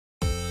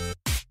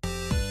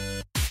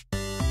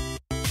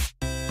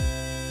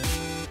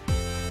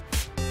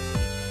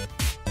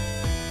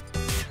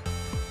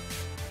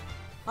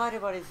Hi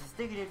everybody, this is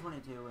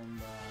Sticky22 and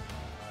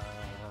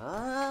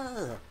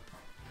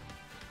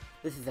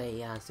this is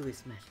a Super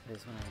Smash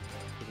Bros. One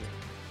video.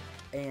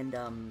 And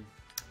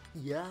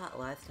yeah,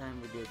 last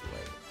time we did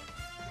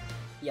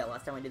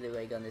the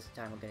ray gun. This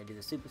time we're gonna do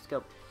the Super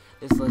Scope.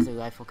 This laser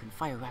rifle can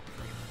fire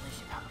rapidly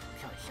with a powerful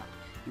shot.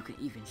 You can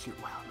even shoot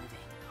while moving.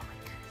 Oh my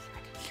gosh,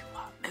 I can shoot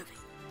while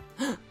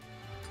moving.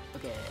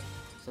 Okay,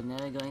 so now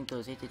we're going to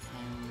rotate the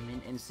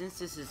time, and since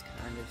this is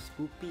kind of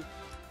spooky,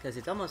 because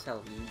it's almost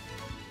Halloween,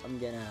 I'm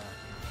gonna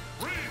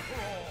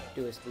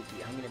do a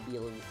spooky. I'm gonna be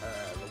a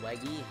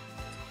leggy.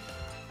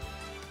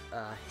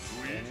 I'm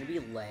gonna be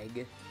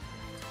leg.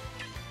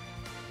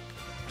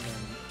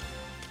 And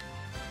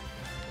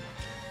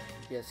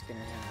just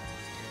gonna have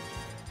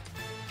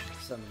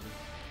some.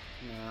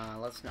 No,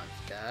 let's not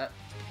do that.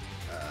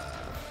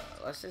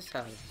 Let's just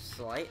have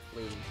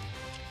slightly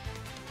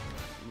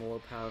more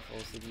powerful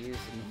CPUs.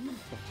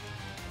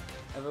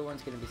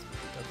 Everyone's gonna be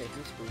spooky. Okay,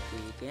 who's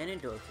spooky?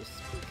 Ganondorf is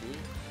spooky.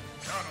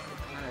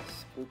 Kind of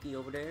spooky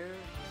over there.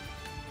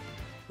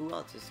 Who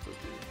else is spooky?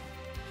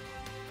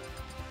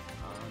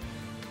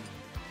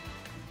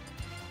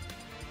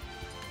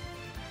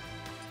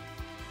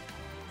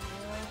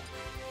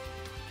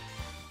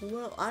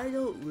 Well, I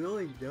don't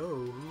really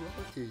know who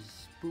else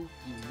is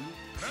spooky.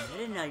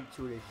 Meta Knight's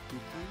sort of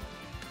spooky.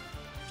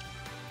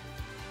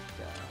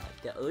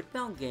 The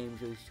Earthbound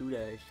games are sort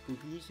of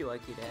spooky, so I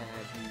could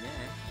add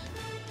next.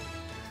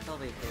 It's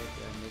probably a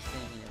character I'm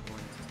missing, and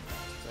everyone's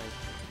like,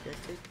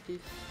 that's like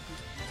this.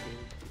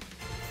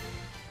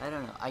 I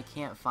don't know. I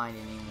can't find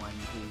anyone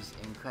who's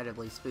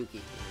incredibly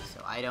spooky,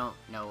 so I don't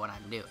know what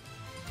I'm doing.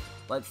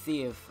 Let's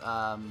see if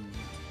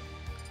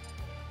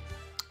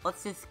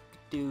let's just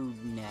do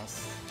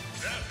Nest.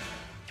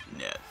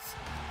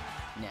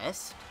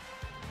 Nest.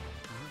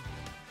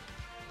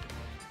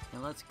 Now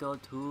let's go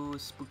to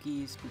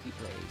spooky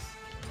place.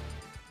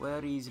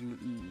 Where is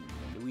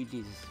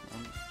Luigi's?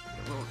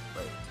 Well,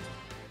 wait,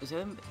 is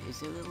there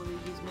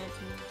Luigi's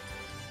mansion?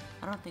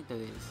 I don't think there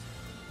is.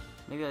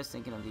 Maybe I was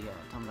thinking of the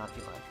Tomodachi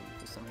Library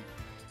for some reason.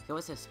 Okay,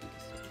 what's this spooky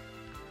stuff?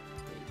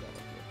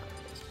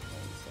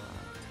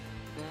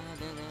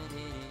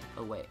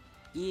 Oh wait,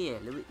 yeah,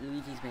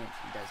 Luigi's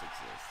mansion does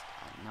exist.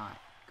 I'm not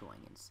going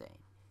insane.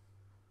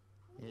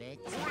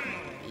 Let's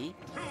see.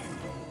 3, 2,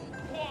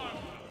 1,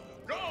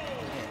 go!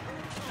 Okay.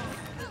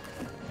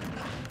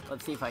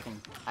 Let's see if I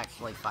can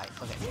actually fight.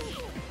 Okay.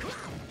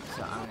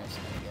 So I'm just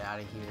gonna get out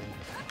of here.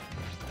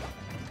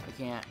 I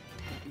can't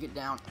get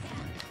down.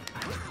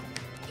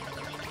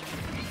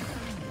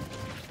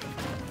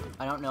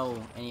 I don't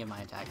know any of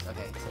my attacks.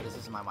 Okay, so this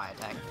is my Y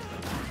attack.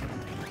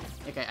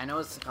 Okay, I know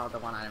it's called the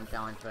one item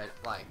challenge, but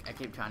like I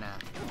keep trying to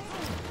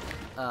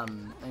I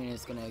mean,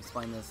 it's gonna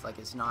explain this, like,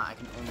 it's not, I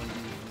can only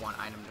use one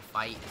item to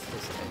fight, it's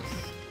just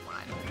one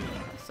item.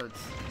 So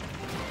it's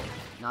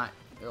not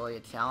really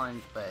a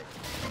challenge, but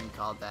it's been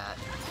called that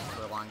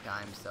for a long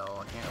time, so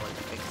I can't really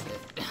fix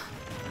it. I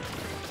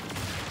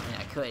mean,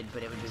 I could,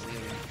 but it would be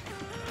weird.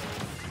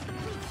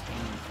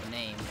 Change the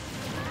name.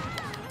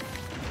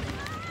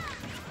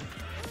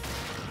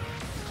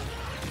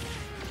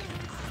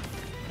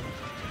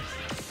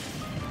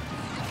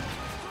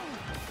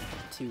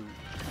 To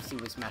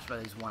Super Smash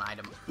Bros. One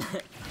item.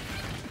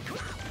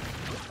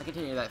 I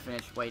continued that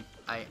finish. Wait,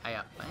 I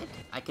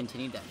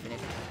continued that finish.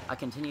 I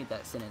continued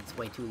that sentence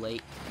way too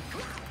late.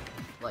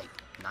 Like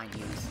 9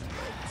 years.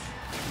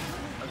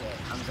 Okay,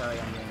 I'm sorry.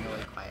 I'm being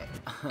really quiet.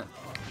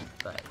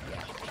 But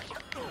yeah,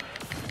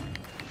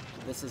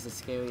 this is the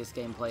scariest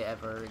gameplay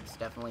ever. It's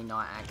definitely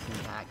not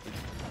action-packed.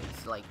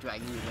 It's like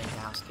dragging you into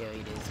how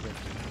scary it is with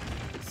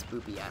its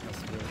spoopy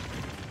atmosphere.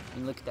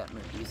 And look at that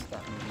move, use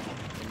that move.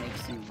 It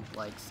makes you,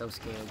 like, so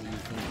scared that you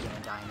think you're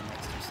gonna die in the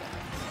next 2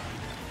 seconds.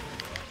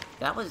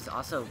 That was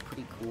also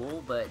pretty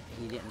cool, but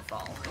he didn't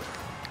fall.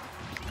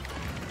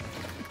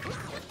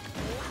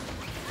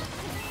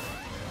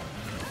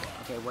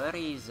 Okay, where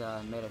is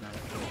Meta Knight?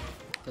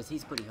 Because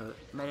he's pretty hurt.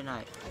 Meta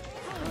Knight,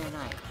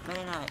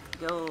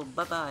 go,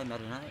 bye-bye,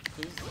 Meta Knight,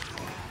 please.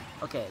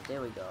 Okay,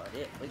 there we go.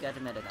 We got the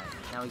Meta Knight.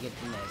 Now we get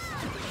the Nest.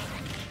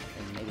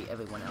 And maybe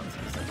everyone else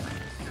has the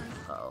Knight.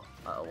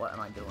 Uh-oh, what am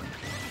I doing?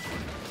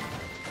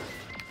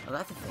 Oh,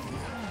 that's a thing.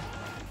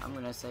 I'm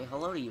gonna say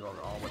hello to you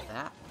all with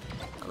that.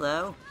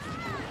 Hello.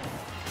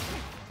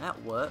 That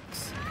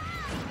works.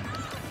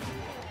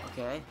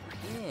 Okay,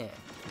 yeah.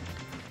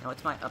 Now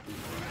it's my uppie.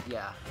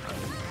 Yeah.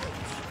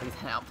 Figure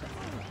that out.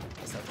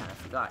 Guess I kind of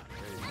forgot.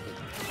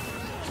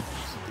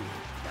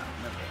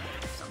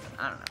 Something.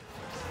 I don't know.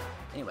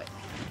 Anyway,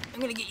 I'm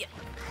gonna get you.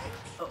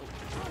 Uh oh.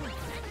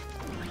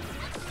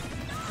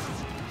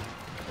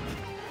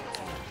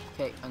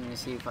 Okay, I'm gonna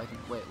see if I can.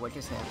 Wait, what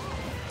just happened?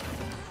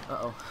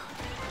 Uh-oh.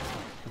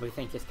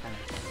 Everything just kind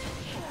of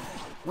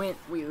went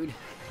weird.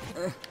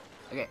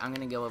 Okay, I'm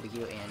gonna go over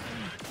here and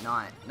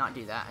not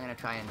do that. I'm gonna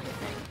try and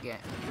hit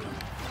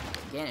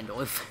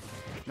Ganondorf.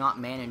 Not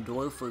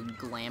Manondorf or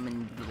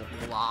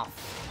Glamengloff.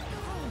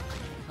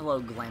 Hello,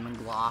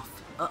 Glamengloff.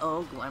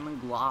 Uh-oh,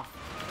 Glamengloff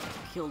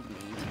killed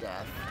me to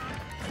death.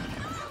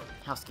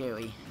 How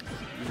scary.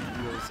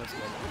 You were so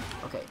scary.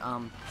 Okay,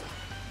 oh,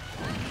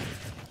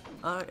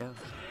 yeah.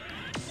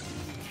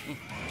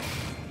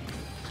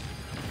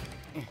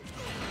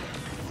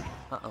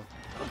 Uh-oh.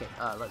 Okay,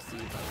 let's see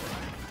if I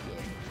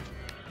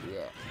can...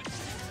 Yeah.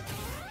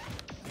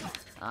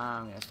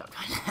 I'm gonna stop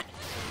trying that.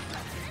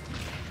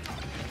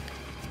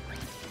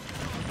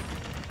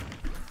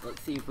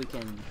 Let's see if we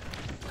can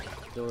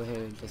go ahead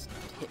and just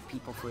hit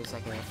people for a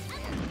second and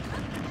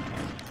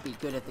be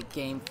good at the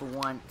game for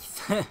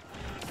once.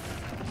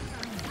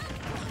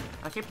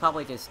 I should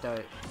probably just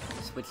start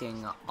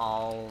switching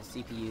all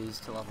CPUs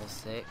to level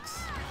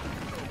 6.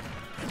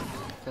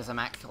 Because I'm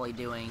actually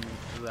doing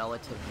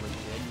relatively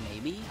good,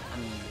 maybe? I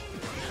mean,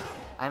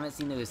 I haven't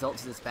seen the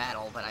results of this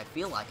battle, but I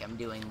feel like I'm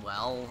doing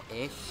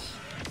well-ish.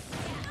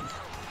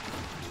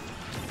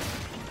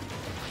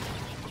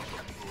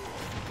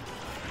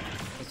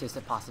 It's just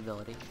a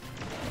possibility.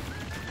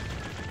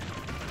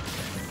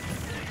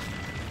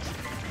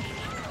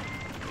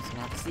 Just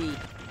gonna have to see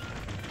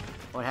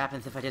what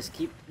happens if I just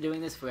keep doing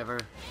this forever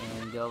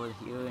and go over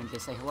here and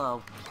just say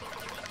hello.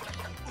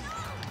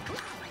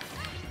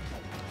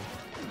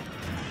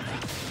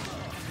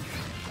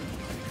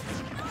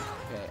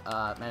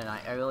 Meta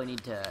Knight, I really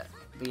need to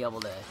be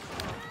able to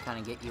kind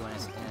of get you in an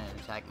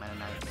attack, Meta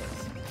Knight,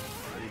 because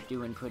you're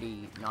doing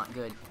pretty not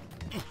good.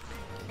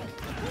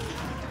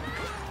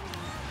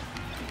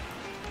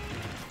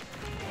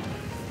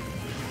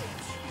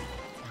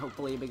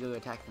 Hopefully a bigger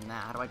attack than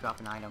that. How do I drop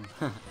an item?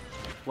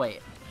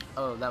 Wait.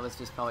 Oh, that was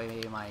just probably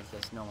maybe my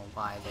just normal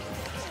buy there.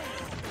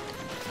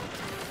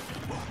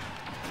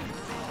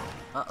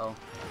 Uh-oh.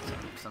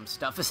 Some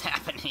stuff is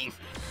happening.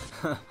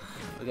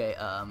 Okay,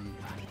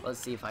 let's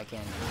see if I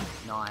can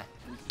not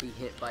be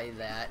hit by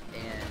that,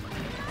 and...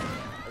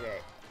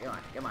 Okay,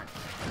 come on.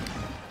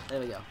 There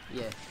we go,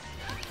 yeah.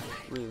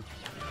 Woo.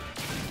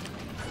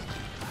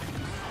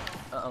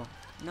 Uh-oh.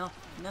 No.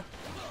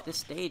 This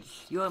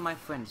stage. You are my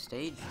friend,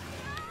 stage.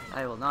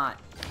 I will not.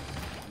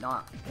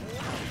 I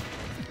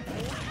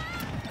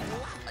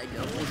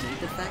don't believe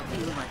the fact that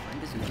you are my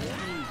friend. Does it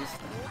mean just...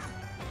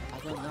 I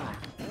don't know.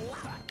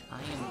 I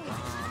am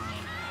gone.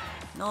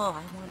 No,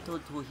 I want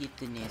to hit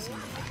the nest in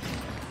the face.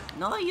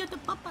 No, you're the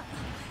papa.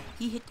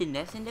 He hit the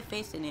nest in the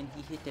face and then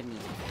he hit me in the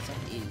face.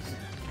 That is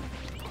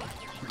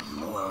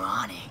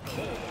moronic.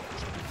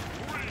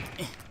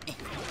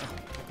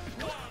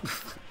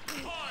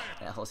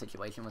 That whole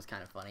situation was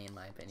kind of funny in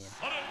my opinion.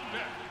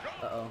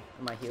 Uh-oh,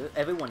 am I here?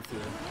 Everyone's here.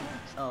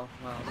 Oh,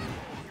 well.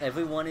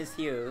 Everyone is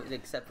here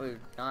except for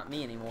not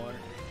me anymore.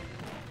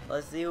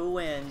 Let's see who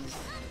wins.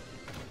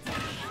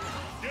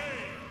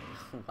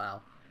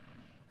 Wow.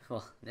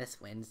 Well, Ness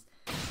wins.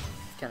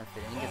 It's kind of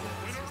fitting because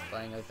this was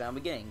playing Earthbound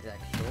Beginnings,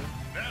 actually.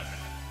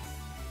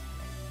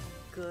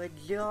 Good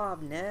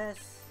job,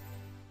 Ness.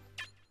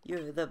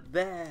 You're the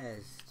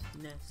best.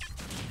 Ness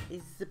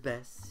is the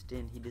best,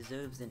 and he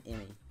deserves an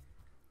Emmy.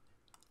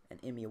 An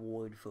Emmy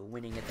award for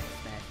winning at the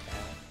Smash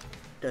Battle.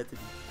 Doesn't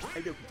he? I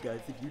know he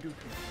does, and you do too.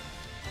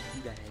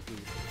 You gotta do.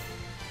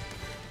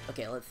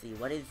 Okay, let's see.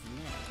 What is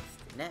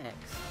next?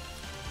 Next,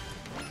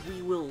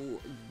 we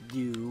will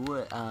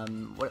do,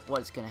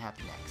 what's gonna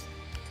happen next?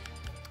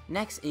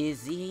 Next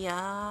is the,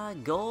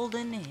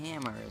 Golden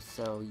Hammer.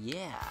 So,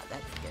 yeah,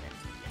 that's gonna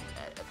be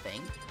a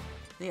thing.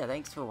 So, yeah,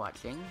 thanks for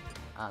watching.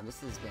 This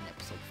has been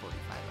episode 45,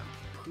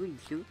 I'm pretty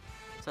sure.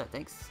 So,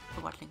 thanks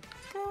for watching.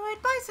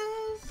 Goodbye,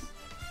 sis!